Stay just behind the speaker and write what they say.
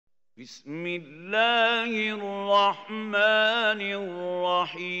بسم الله الرحمن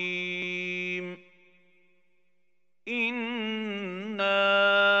الرحيم إنا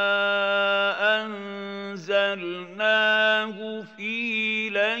أنزلناه في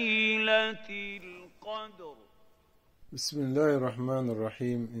ليلة القدر بسم الله الرحمن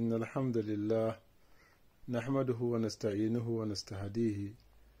الرحيم إن الحمد لله نحمده ونستعينه ونستهديه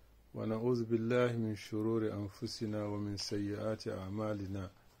ونعوذ بالله من شرور أنفسنا ومن سيئات أعمالنا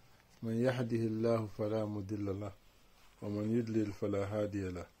من يهده الله فلا مضل له ومن يضلل فلا هادي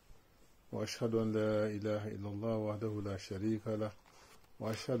له وأشهد أن لا إله إلا الله وحده لا شريك له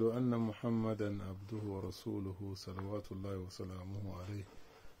وأشهد أن محمدا عبده ورسوله صلوات الله وسلامه عليه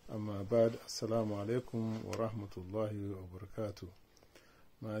أما بعد السلام عليكم ورحمة الله وبركاته.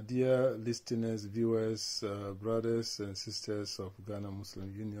 My dear listeners, viewers, brothers and sisters of Ghana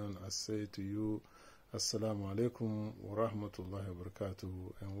Muslim Union, I say to you Assalamu alaikum wa rahmatullahi wa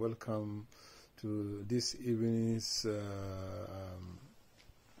barakatuh, and welcome to this evening's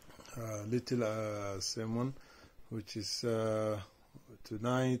little sermon, which is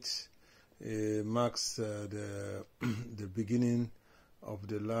tonight marks the beginning of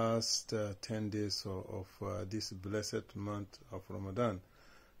the last 10 days of this blessed month of Ramadan.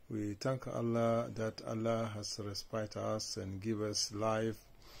 We thank Allah that Allah has respite us and give us life,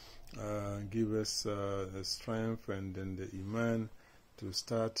 give us strength and then the iman to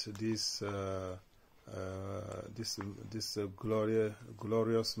start this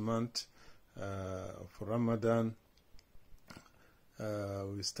glorious month of Ramadan.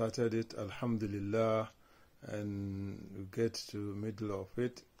 We started it, alhamdulillah, and we get to middle of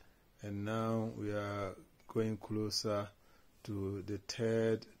it, and now we are going closer to the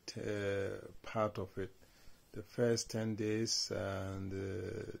third part of it. The first 10 days and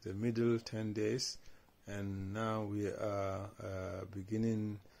the middle 10 days, and now we are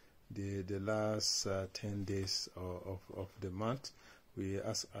beginning the last 10 days of the month. We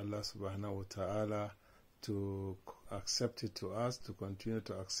ask Allah subhanahu wa ta'ala to accept it to us, to continue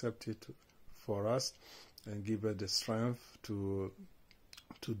to accept it for us, and give us the strength to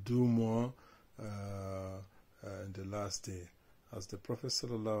do more in the last day. As the Prophet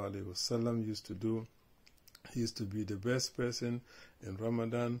sallallahu alaihi wasallam used to do, he used to be the best person in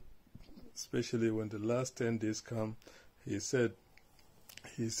Ramadan, especially when the last 10 days come. He said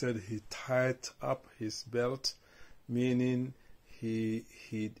he tied up his belt, meaning he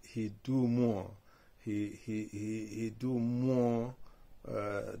do more. He do more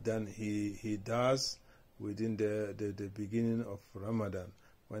than he does within the beginning of Ramadan.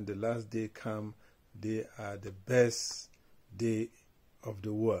 When the last day come, they are the best day of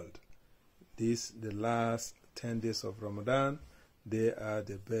the world. The last 10 days of Ramadan, they are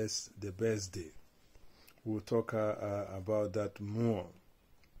the best day. We'll talk about that more.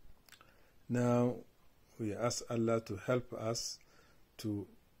 Now, we ask Allah to help us to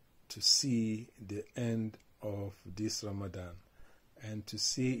see the end of this Ramadan, and to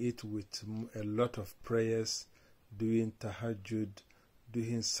see it with a lot of prayers, doing tahajjud,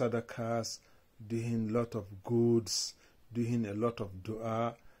 doing sadaqahs, doing a lot of goods, doing a lot of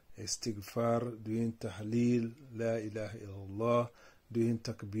dua, istighfar, doing tahleel, la ilaha illallah, doing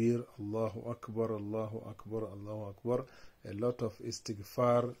takbir, Allahu Akbar, Allahu Akbar, Allahu Akbar. A lot of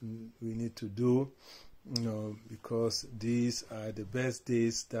istighfar we need to do, because these are the best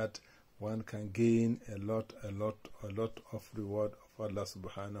days that one can gain a lot of reward of Allah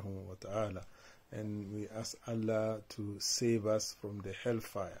subhanahu wa ta'ala. And we ask Allah to save us from the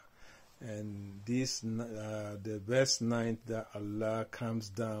hellfire. And this the best night that Allah comes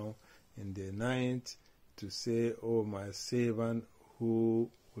down in the night to say, oh, my servant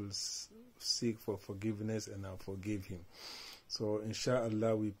who will seek for forgiveness, and I'll forgive him. So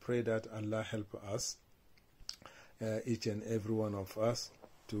inshallah, we pray that Allah help us, each and every one of us,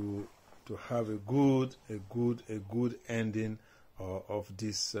 to have a good ending of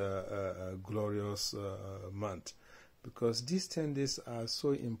this glorious month. Because these 10 days are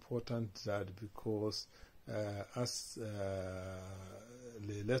so important, that because as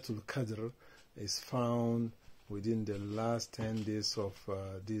Laylatil Qadr is found within the last 10 days of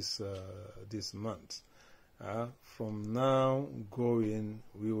this month. From now going,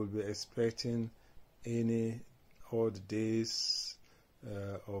 we will be expecting any odd days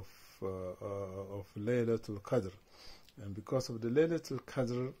of Laylatil Qadr. And because of the Laylatil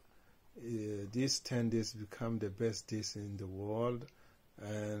Qadr, these 10 days become the best days in the world,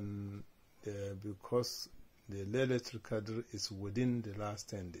 and because the Laylatil Qadr is within the last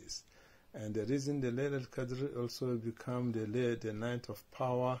 10 days. And the reason the Laylatil Qadr also become the night of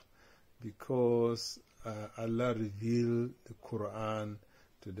power, because Allah revealed the Quran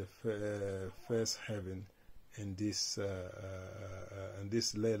to the first heaven in this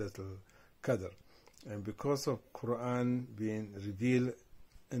Laylatil Qadr. And because of Quran being revealed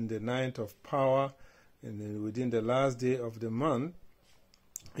in the night of power and within the last day of the month,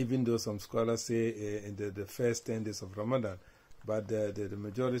 even though some scholars say in the first 10 days of Ramadan, but the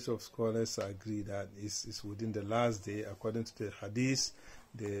majority of scholars agree that it's within the last day, according to the hadith.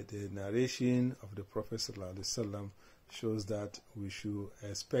 The narration of the Prophet ﷺ shows that we should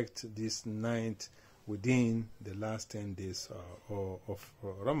expect this night within the last 10 days of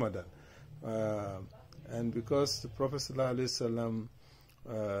Ramadan. And because the Prophet ﷺ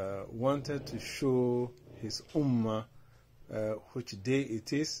wanted to show his ummah which day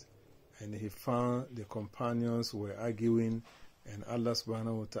it is, and he found the companions were arguing, and Allah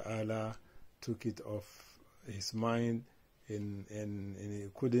subhanahu wa ta'ala took it off his mind, and he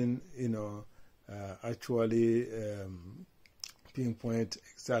couldn't actually pinpoint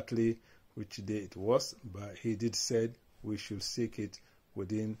exactly which day it was, but he did said we should seek it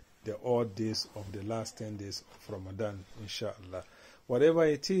within the odd days of the last 10 days of Ramadan, inshallah. Whatever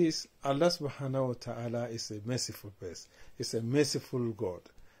it is, Allah subhanahu wa ta'ala is a merciful person. It's a merciful God.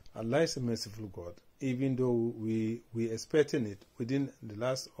 Allah is a merciful God. Even though we expecting it within the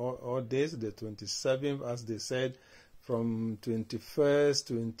last odd days, the 27th, as they said, from 21st,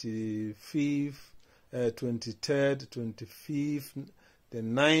 25th, 23rd, 25th, the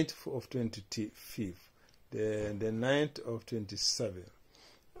 9th of 25th, the 9th of 27th,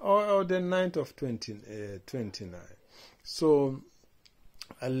 or the 9th of 29. So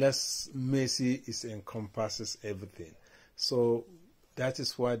Allah's mercy encompasses everything. So that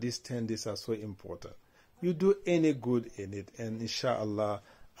is why these 10 days are so important. You do any good in it, and inshallah,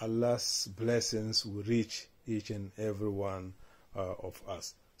 Allah's blessings will reach each and every one of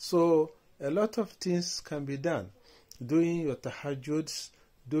us. So a lot of things can be done. Doing your tahajjuds,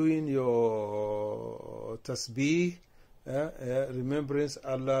 doing your tasbih, remembrance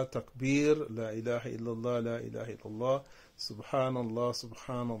Allah, takbir, la ilaha illallah, la ilaha illallah, subhanallah,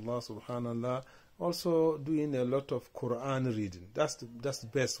 subhanallah, subhanallah. Also doing a lot of Quran reading. That's the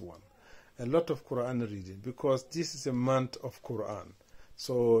best one. A lot of Quran reading, because this is a month of Quran.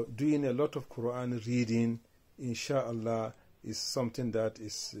 So doing a lot of Quran reading, inshallah, is something that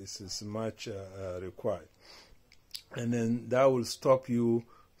is much required. And then that will stop you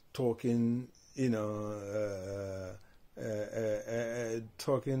talking,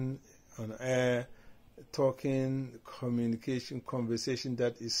 talking on air, talking, conversation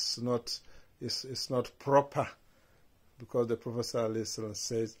that is not proper. Because the Prophet ﷺ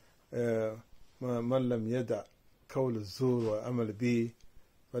says, "Man lam yada qawl az-zur wa amal bi,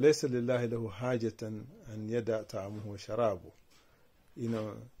 falaysa lillahi lahu hajatan an yada ta'amuhu wa sharabuhu."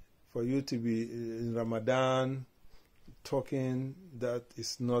 For you to be in Ramadan talking that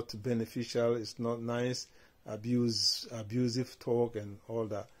is not beneficial, it's not nice, abusive talk and all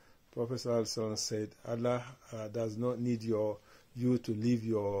that. Prophet ﷺ said, Allah does not need you to leave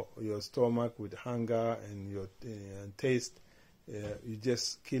your stomach with hunger and taste. You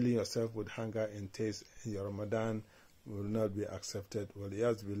just killing yourself with hunger and taste, and your Ramadan will not be accepted.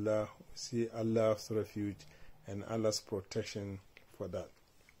 Waliyaz billah, see Allah's refuge and Allah's protection for that.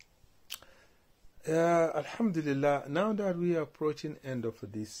 Alhamdulillah, now that we are approaching end of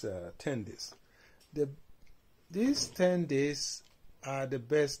these 10 days, these 10 days are the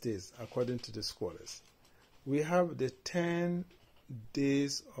best days according to the scholars. We have the 10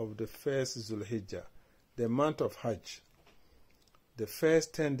 days of the first Zulhijjah, the month of Hajj. The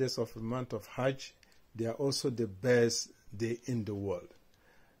first 10 days of the month of Hajj, they are also the best day in the world.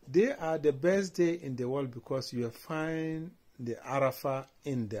 They are the best day in the world because you find the Arafah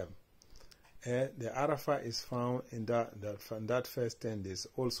in them. The Arafah is found in that first 10 days.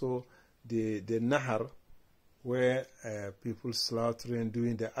 Also, the Nahar, where people slaughtering,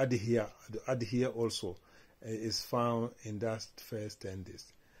 doing the Adhiya also is found in that first 10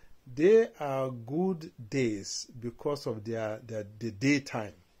 days. They are good days because of the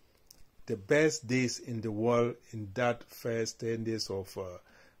daytime. The best days in the world in that first 10 days of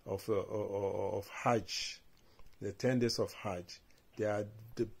Hajj. The 10 days of Hajj. They are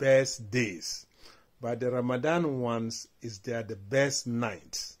the best days. But the Ramadan ones they are the best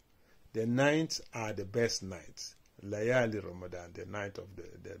nights. The nights are the best nights. Laylatil Ramadan, the night of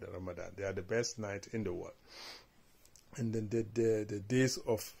the Ramadan. They are the best night in the world. And then the days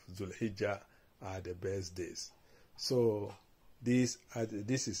of Zulhijjah are the best days. So this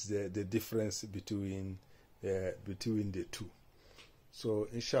is the difference between the two. So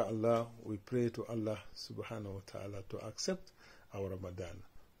inshallah, we pray to Allah subhanahu wa ta'ala to accept our Ramadan.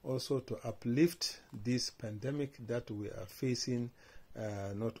 Also to uplift this pandemic that we are facing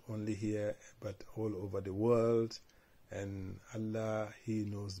not only here but all over the world. And Allah, He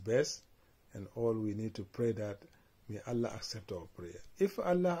knows best, and all we need to pray that may Allah accept our prayer. If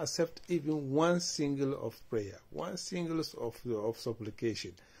Allah accept even one single of prayer, one single of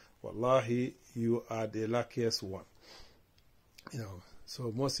supplication, wallahi, you are the luckiest one.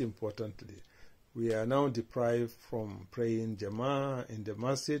 So most importantly, we are now deprived from praying Jama'ah in the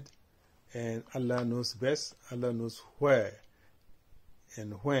masjid, and Allah knows best. Allah knows where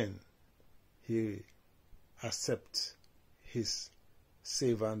and when He accepts His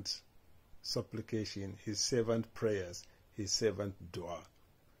servant supplication, His servant prayers, His servant dua.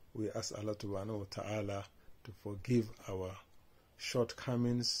 We ask Allah subhanahu wa ta'ala to forgive our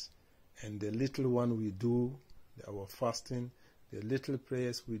shortcomings and the little one we do, our fasting, the little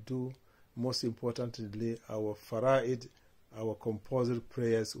prayers we do, most importantly, our fara'id, our compulsory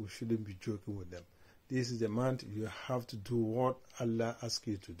prayers. We shouldn't be joking with them. This is the month you have to do what Allah asks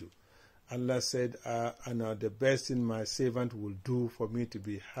you to do. Allah said, and the best thing my servant will do for me to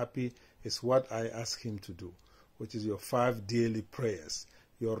be happy is what I ask him to do, which is your 5 daily prayers,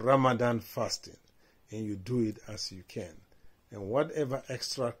 your Ramadan fasting, and you do it as you can. And whatever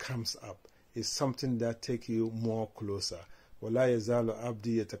extra comes up is something that takes you more closer. وَلَا يَزَالُ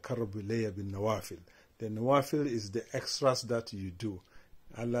عَبْدِي يَتَقَرَّبُ إِلَيَّ بِالنَّوَافِلِ. The nawafil is the extras that you do.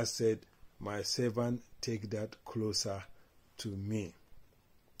 Allah said, my servant, take that closer to me.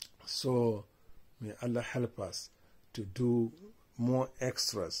 So, may Allah help us to do more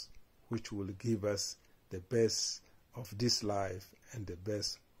extras, which will give us the best of this life and the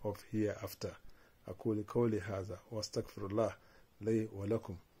best of hereafter. أقول قولي هذا وأستغفر الله لي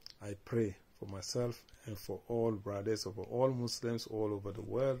ولكم. I pray for myself and for all brothers, of all Muslims all over the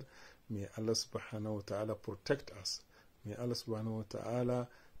world. May Allah subhanahu wa ta'ala protect us. May Allah subhanahu wa ta'ala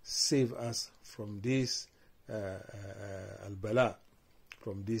save us from this al-bala,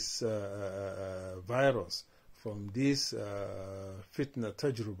 from this virus, from this fitna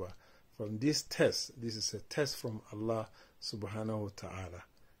tajruba, from this test. This is a test from Allah subhanahu wa ta'ala.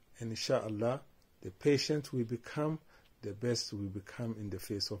 And inshallah, the patient we become, the best we become in the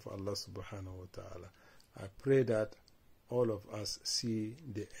face of Allah subhanahu wa ta'ala. I pray that all of us see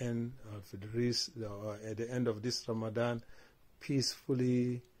the end of at the end of this Ramadan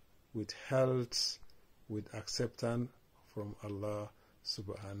peacefully, with health, with acceptance from Allah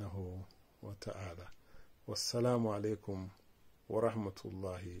subhanahu wa ta'ala. Wassalamu alaikum wa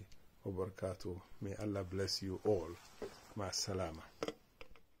rahmatullahi wa barakatuh. May Allah bless you all. Ma salama.